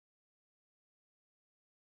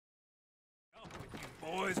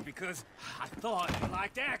boys, because I thought you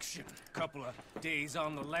liked action. Couple of days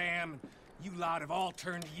on the lam, you lot have all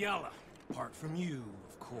turned yellow. Apart from you,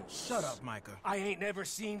 of course. Shut up, Micah. I ain't never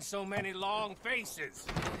seen so many long faces.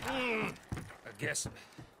 I guess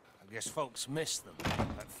folks miss them.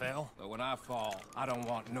 That fell. But when I fall, I don't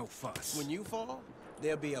want no fuss. When you fall,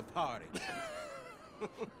 there'll be a party.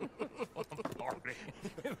 Party?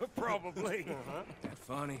 Probably. That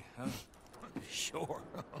funny, huh? Sure.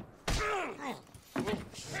 I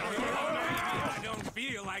don't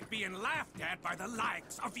feel like being laughed at by the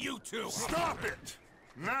likes of you two. Stop it!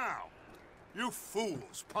 Now! You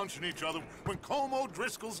fools punching each other when Colm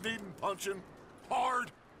O'Driscoll's needing punching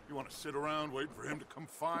hard. You want to sit around waiting for him to come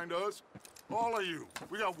find us? All of you,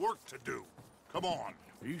 we got work to do. Come on.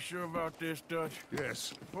 Are you sure about this, Dutch?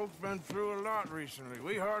 Yes. Folks been through a lot recently.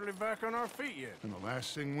 We hardly back on our feet yet. And the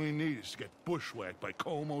last thing we need is to get bushwhacked by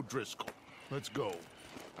Colm O'Driscoll. Let's go.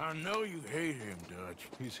 I know you hate him, Dutch.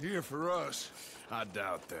 He's here for us. I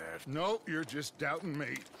doubt that. No, you're just doubting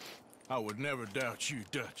me. I would never doubt you,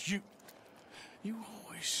 Dutch. You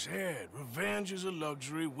always said revenge is a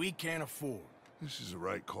luxury we can't afford. This is the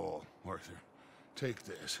right call, Arthur. Take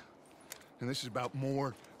this. And this is about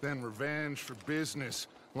more than revenge for business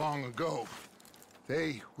long ago.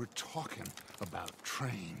 They were talking about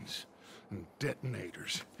trains and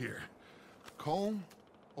detonators here. Colm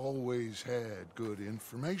always had good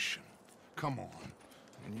information. Come on.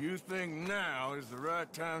 And you think now is the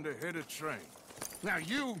right time to hit a train? Now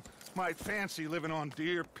you might fancy living on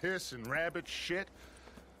deer piss and rabbit shit.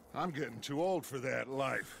 I'm getting too old for that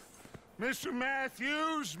life. Mr.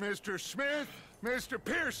 Matthews, Mr. Smith, Mr.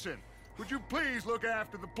 Pearson, would you please look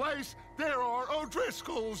after the place? There are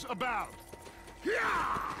O'Driscolls about.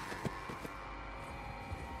 Yeah!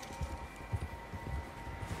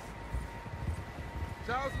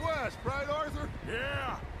 Southwest, right, Arthur?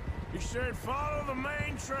 Yeah. He said follow the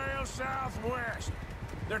main trail southwest.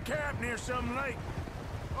 They're camped near some lake.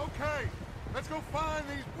 Okay, let's go find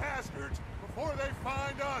these bastards before they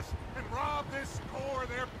find us and rob this score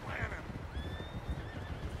they're planning.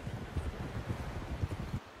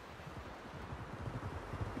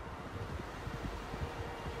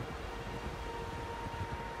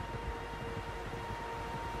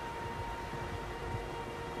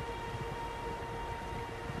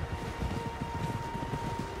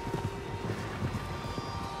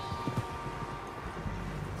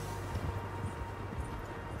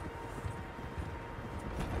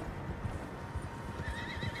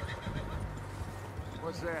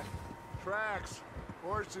 What's that? Tracks.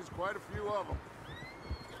 Horses, quite a few of them.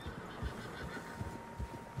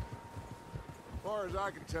 As far as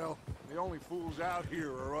I can tell, the only fools out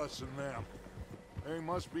here are us and them. They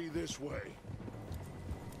must be this way.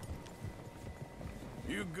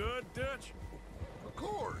 You good, Dutch? Of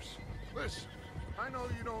course. Listen, I know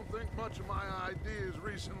you don't think much of my ideas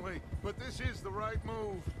recently, but this is the right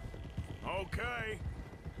move. Okay.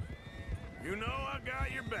 You know I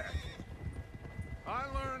got your back. I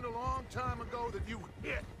learned a long time ago that you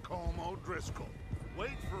hit Colm O'Driscoll.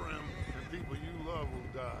 Wait for him, and people you love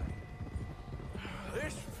will die.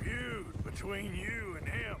 This feud between you and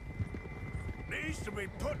him needs to be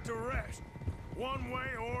put to rest, one way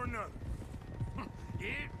or another.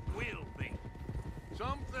 It will be.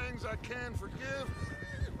 Some things I can forgive,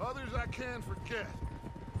 others I can forget.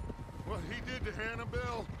 What he did to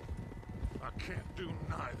Annabelle, I can't do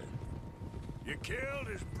neither. You killed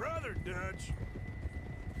his brother, Dutch.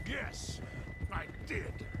 Yes, I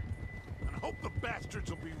did. And I hope the bastards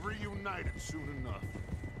will be reunited soon enough.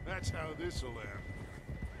 That's how this'll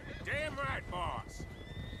end. Damn right, boss.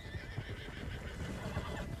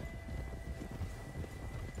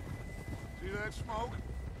 See that smoke?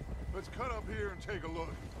 Let's cut up here and take a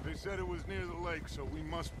look. They said it was near the lake, so we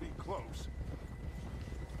must be close.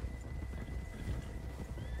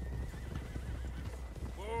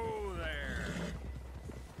 Whoa there.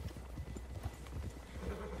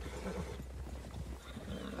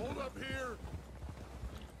 Hold up here.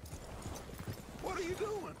 What are you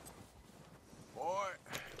doing? Boy.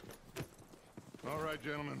 All right,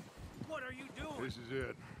 gentlemen. What are you doing? This is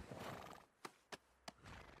it.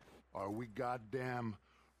 Are we goddamn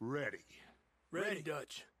ready? Ready,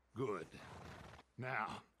 Dutch. Good. Now,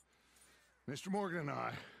 Mr. Morgan and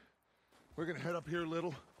I, we're gonna head up here a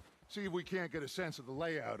little, see if we can't get a sense of the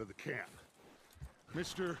layout of the camp.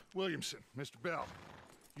 Mr. Williamson, Mr. Bell,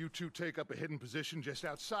 you two take up a hidden position just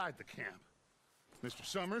outside the camp. Mr.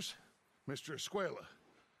 Summers, Mr. Escuela,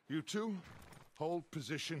 you two hold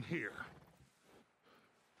position here.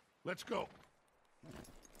 Let's go.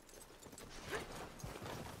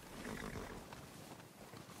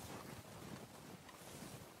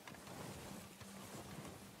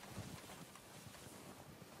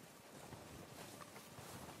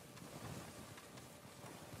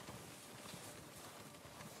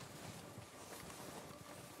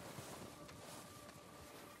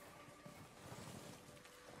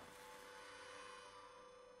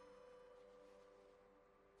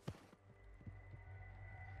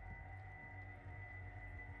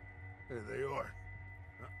 There they are.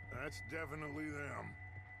 That's definitely them.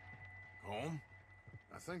 Home?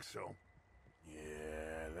 I think so.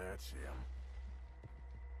 Yeah, that's him.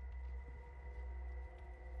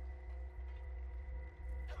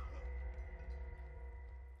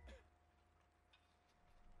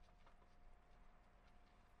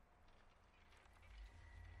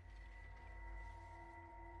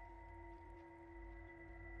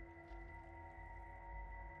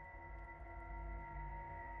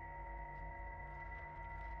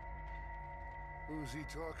 Who's he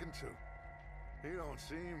talking to? He don't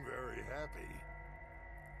seem very happy.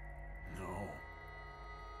 No.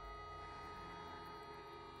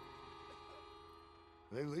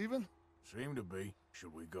 They leaving? Seem to be.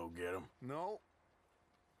 Should we go get him? No.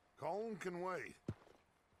 Colm can wait.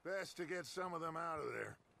 Best to get some of them out of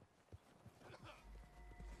there.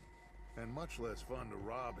 And much less fun to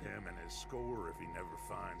rob him and his score if he never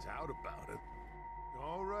finds out about it.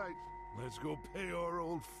 All right, let's go pay our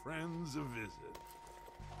old friends a visit.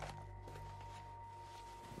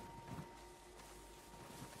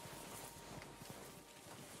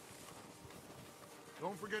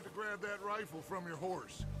 Don't forget to grab that rifle from your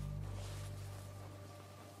horse.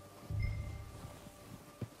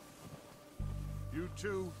 You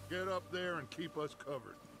two, get up there and keep us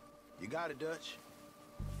covered. You got it, Dutch.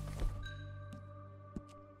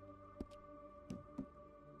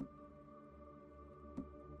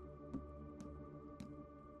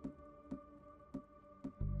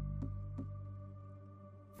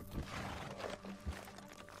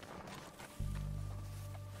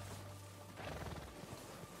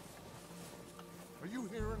 Are you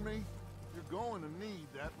hearing me? You're going to need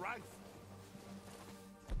that rifle.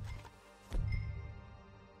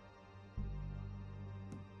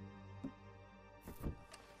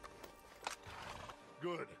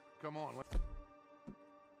 Good. Come on, let's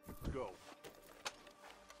go.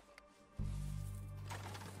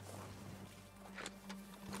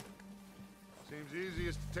 Seems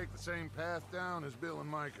easiest to take the same path down as Bill and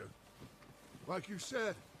Micah. Like you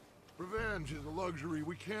said, revenge is a luxury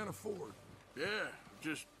we can't afford. Yeah,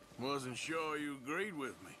 just wasn't sure you agreed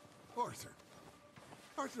with me. Arthur.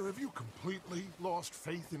 Arthur, have you completely lost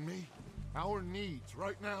faith in me? Our needs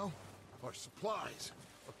right now are supplies,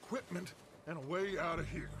 equipment, and a way out of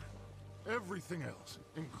here. Everything else,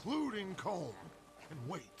 including Colm, can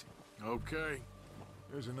wait. Okay.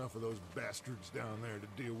 There's enough of those bastards down there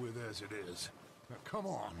to deal with as it is. Now, come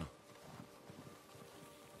on.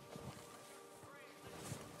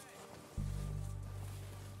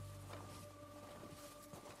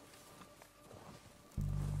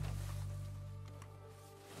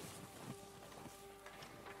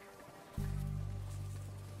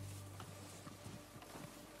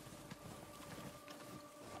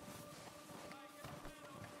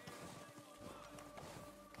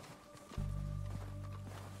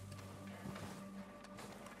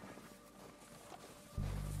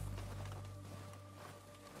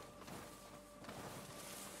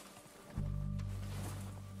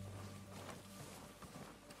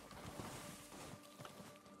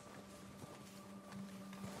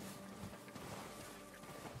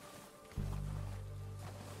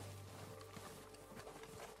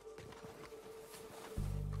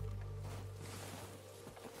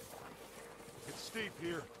 It's steep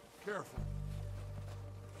here. Careful.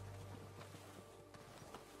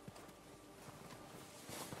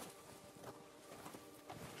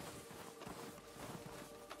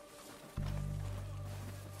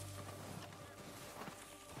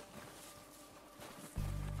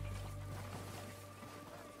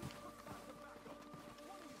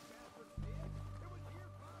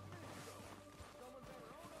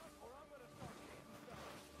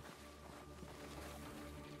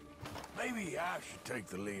 Maybe I should take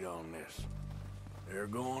the lead on this. They're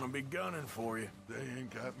going to be gunning for you. They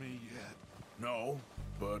ain't got me yet. No,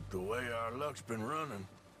 but the way our luck's been running...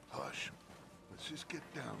 Hush. Let's just get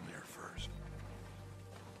down there first.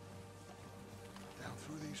 Down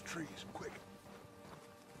through these trees, quick.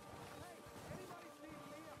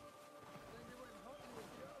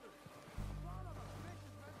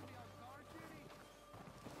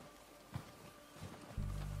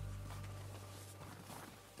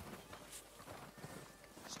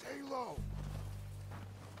 Stay low.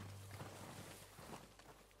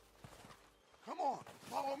 Come on,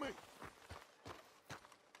 follow me.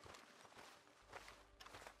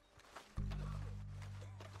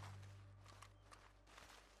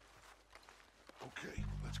 Okay,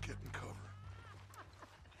 let's get in cover.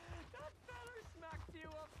 That feller smacked you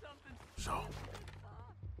up something. So,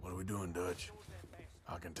 what are we doing, Dutch?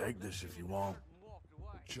 I can take this if you want.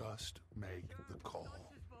 Just make the call.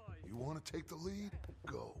 You want to take the lead?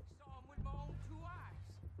 Go.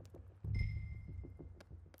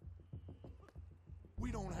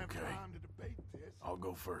 We don't have Okay. time to debate this. I'll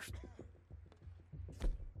go first.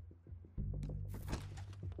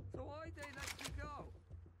 So why'd they let you go?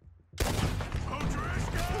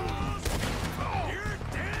 O'Driscolls! You're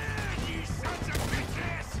dead, you sons of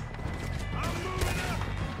bitches! I'm moving up!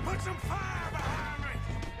 Put some fire behind me!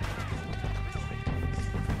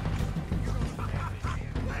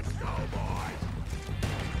 Let's go, boys!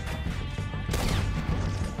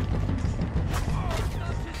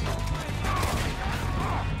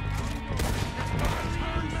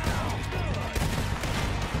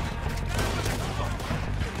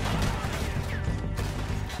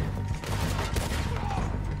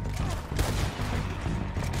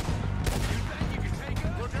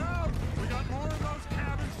 Look out! We got more of those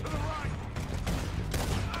cabins to the right!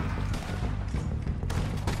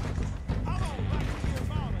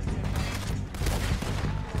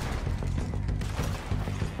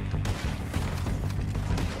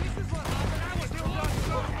 This is what happened. I was Still got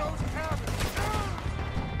some of those cabins!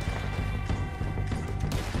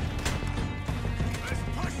 Let's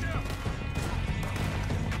push him!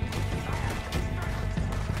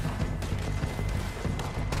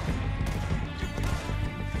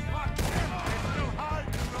 God damn it! They're still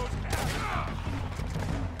hiding in those cabins!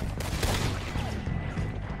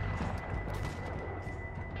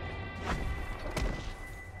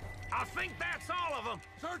 I think that's all of them.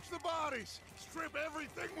 Search the bodies! Strip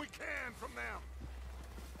everything we can from them!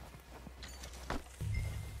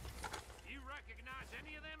 You recognize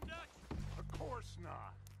any of them, Dutch? Of course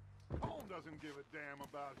not. Colm doesn't give a damn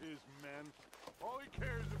about his men. All he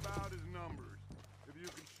cares about is numbers. If you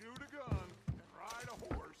can shoot a gun and ride a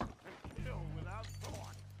horse and kill without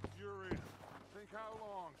thought, you're in. Think how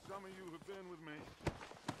long some of you have been with me.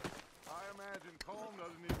 I imagine Colm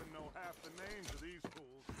doesn't even know half the names of these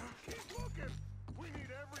fools. Keep looking! We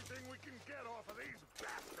need everything we can get off of these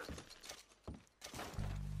bastards!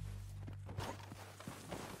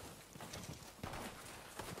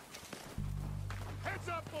 Heads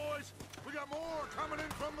up, boys! We got more coming in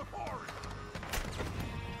from the forest!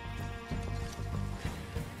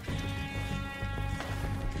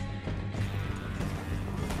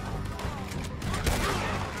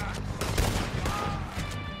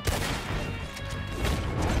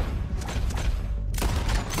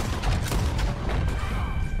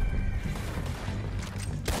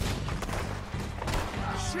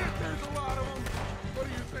 Shit, there's a lot of them! What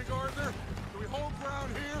do you think, Arthur? Do we hold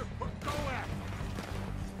ground here or go at them?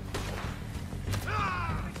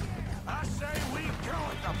 Ah! I say we go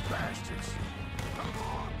at the bastards! Come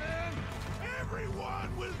on, man! Everyone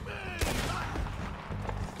with me!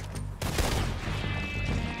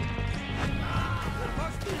 There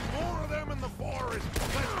must be more of them in the forest!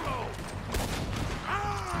 Let's go!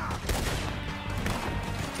 Ah!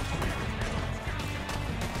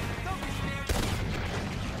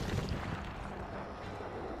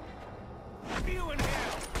 You and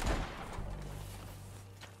hell.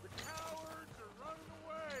 The cowards are running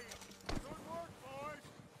away! Good work, boys!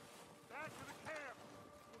 Back to the camp!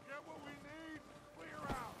 We'll get what we need, clear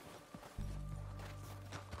out!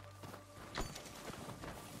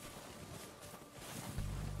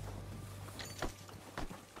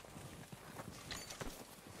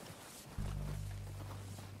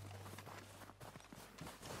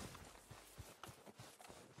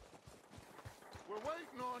 We're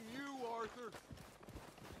waiting on you, Arthur.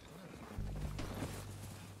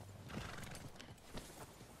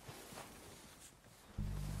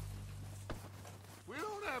 We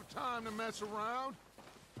don't have time to mess around.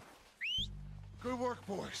 Good work,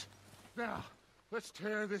 boys. Now, let's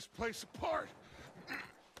tear this place apart.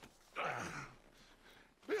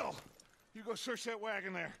 Bill, you go search that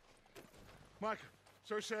wagon there. Mike,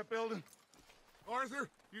 search that building. Arthur,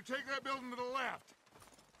 you take that building to the left.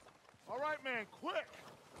 All right, man, quick!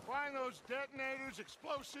 Find those detonators,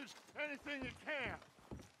 explosives, anything you can.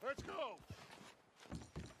 Let's go!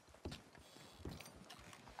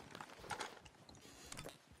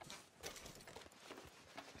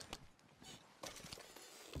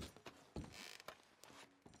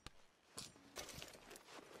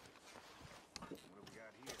 What do we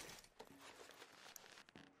got here?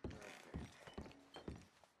 Okay.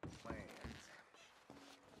 Plans.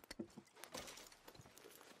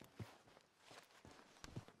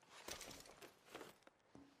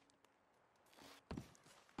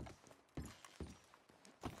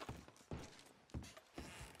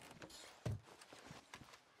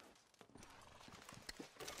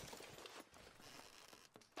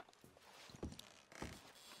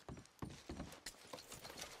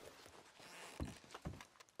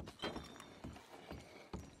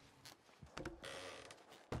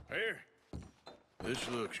 Here. This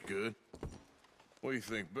looks good. What do you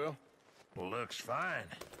think, Bill? Looks fine.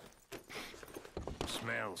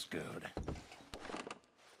 Smells good.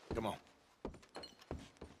 Come on.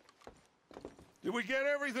 Did we get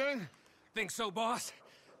everything? Think so, boss?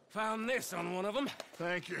 Found this on one of them.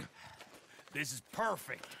 Thank you. This is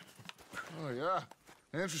perfect. Oh, yeah?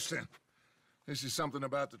 Interesting. This is something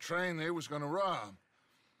about the train they was gonna rob.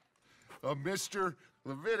 Of Mr.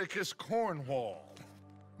 Leviticus Cornwall.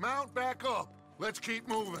 Mount back up. Let's keep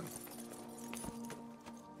moving.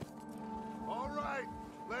 All right,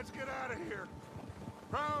 let's get out of here.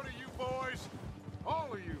 Proud of you boys. All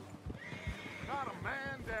of you. Not a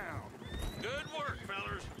man down. Good work,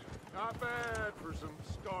 fellers. Not bad for some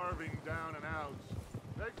starving down and outs.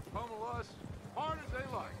 They can pummel us hard as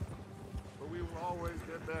they like. But we will always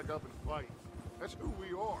get back up and fight. That's who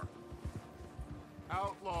we are.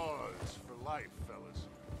 Outlaws for life, fellas.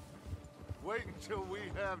 Wait until we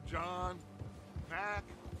have John, Mac,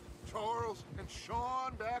 Charles, and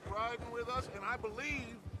Sean back riding with us, and I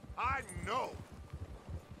believe, I know,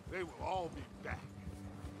 they will all be back.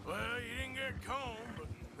 Well, you didn't get Colm, but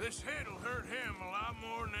this hit'll hurt him a lot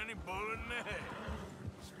more than any bullet in the head.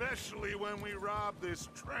 Especially when we rob this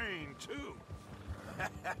train, too.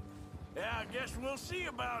 Yeah, I guess we'll see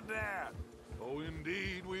about that. Oh,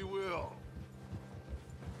 indeed we will.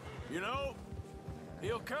 You know,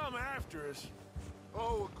 he'll come after us.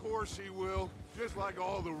 Oh, of course he will, just like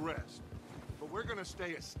all the rest. But we're gonna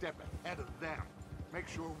stay a step ahead of them. Make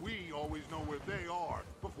sure we always know where they are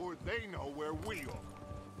before they know where we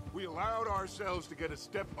are. We allowed ourselves to get a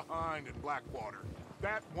step behind in Blackwater.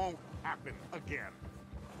 That won't happen again.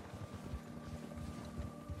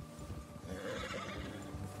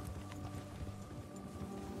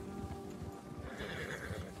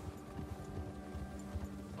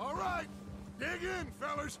 All right, dig in,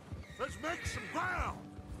 fellas. Let's make some ground.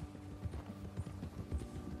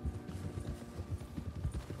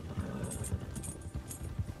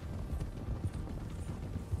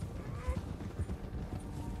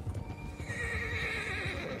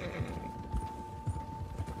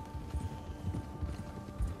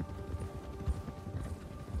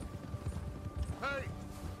 Hey,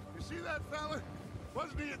 you see that fella?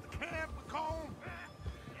 Wasn't he at the camp with Colm?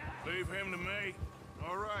 Leave him to me.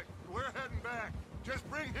 All right, we're heading back. Just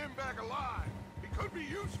bring him back alive. He could be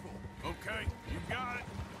useful. Okay, you got it.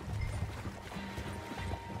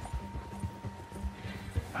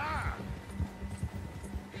 Ah!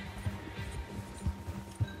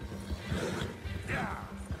 Yeah!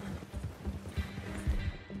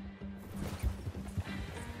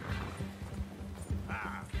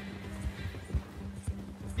 Ah!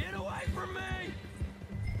 Get away from me!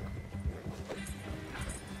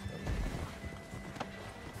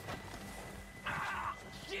 Ah,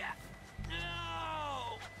 shit!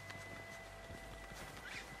 No!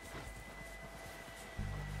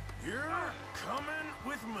 You're coming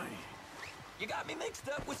with me. You got me mixed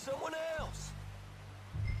up with someone else.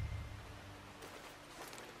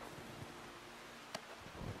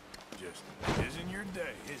 Just isn't your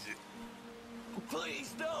day, is it?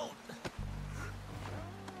 Please don't!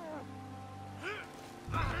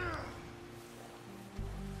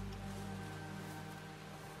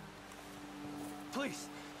 Please,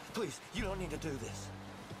 please, you don't need to do this.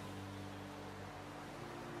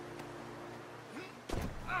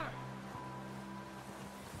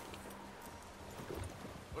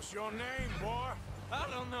 What's your name, boy? I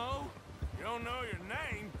don't know. You don't know your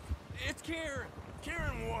name? It's Kieran.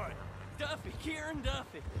 Kieran what? Duffy, Kieran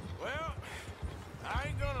Duffy. Well, I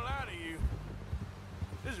ain't gonna lie to you.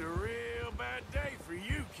 This is a real bad day for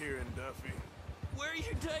you, Kieran Duffy. Where are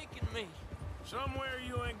you taking me? Somewhere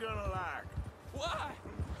you ain't gonna like. Why?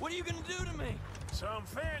 What are you gonna do to me?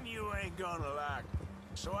 Something you ain't gonna like.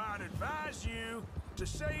 So I'd advise you to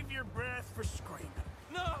save your breath for screaming.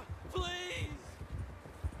 No, please!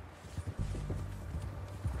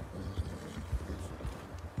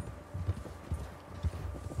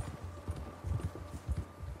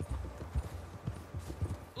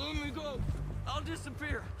 Let me go. I'll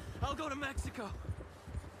disappear. I'll go to Mexico.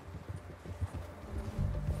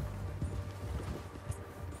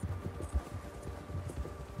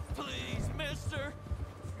 Please, mister.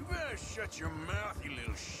 You better shut your mouth, you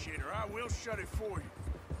little shit, or I will shut it for you.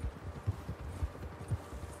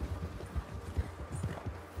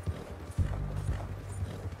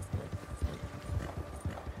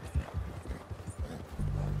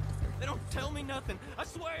 They don't tell me nothing. I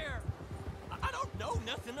swear. I don't know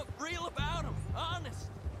nothing real about them. Honest.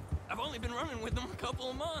 I've only been running with them a couple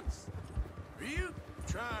of months. Are you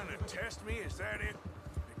trying to test me? Is that it?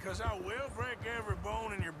 Because I will break every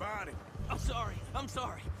bone in your body. I'm sorry. I'm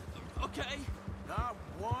sorry. Okay? Not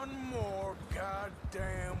one more goddamn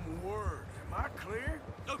goddamn word. Am I clear?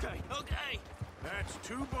 Okay, okay. That's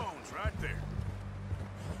 2 bones right there.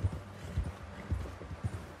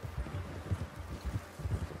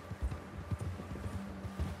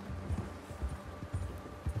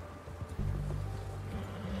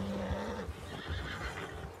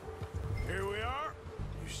 Here we are,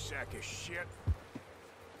 you sack of shit.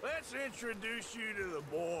 Let's introduce you to the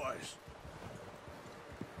boys.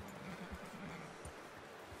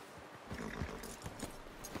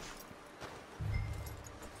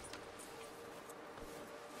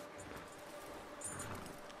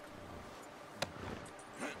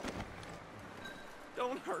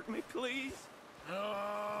 Don't hurt me, please.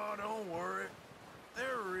 Oh, don't worry.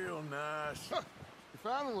 They're real nice. Huh. You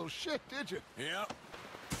found a little shit, did you? Yep.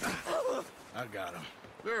 I got him.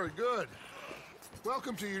 Very good.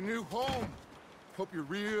 Welcome to your new home. Hope you're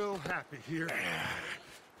real happy here.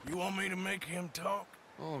 You want me to make him talk?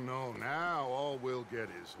 Oh, no, now all we'll get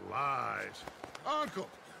is lies. Uncle,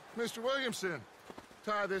 Mr. Williamson,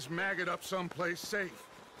 tie this maggot up someplace safe.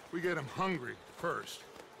 We get him hungry first.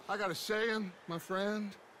 I got a saying, my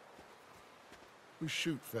friend. We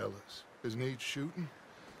shoot fellas as need shooting,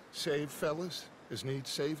 save fellas as need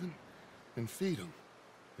saving, and feed 'em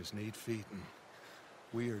as need feeding.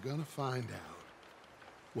 We are gonna find out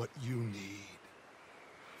what you need.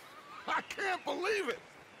 I can't believe it!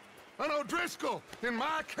 An O'Driscoll in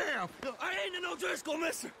my camp! I ain't an O'Driscoll,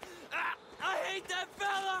 mister! I hate that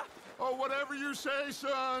fella! Oh, whatever you say,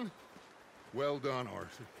 son. Well done,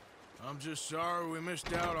 Arthur. I'm just sorry we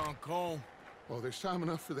missed out on Colm. Oh, there's time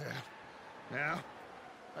enough for that. Now,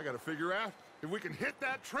 I gotta figure out if we can hit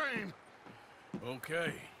that train.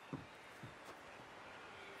 Okay.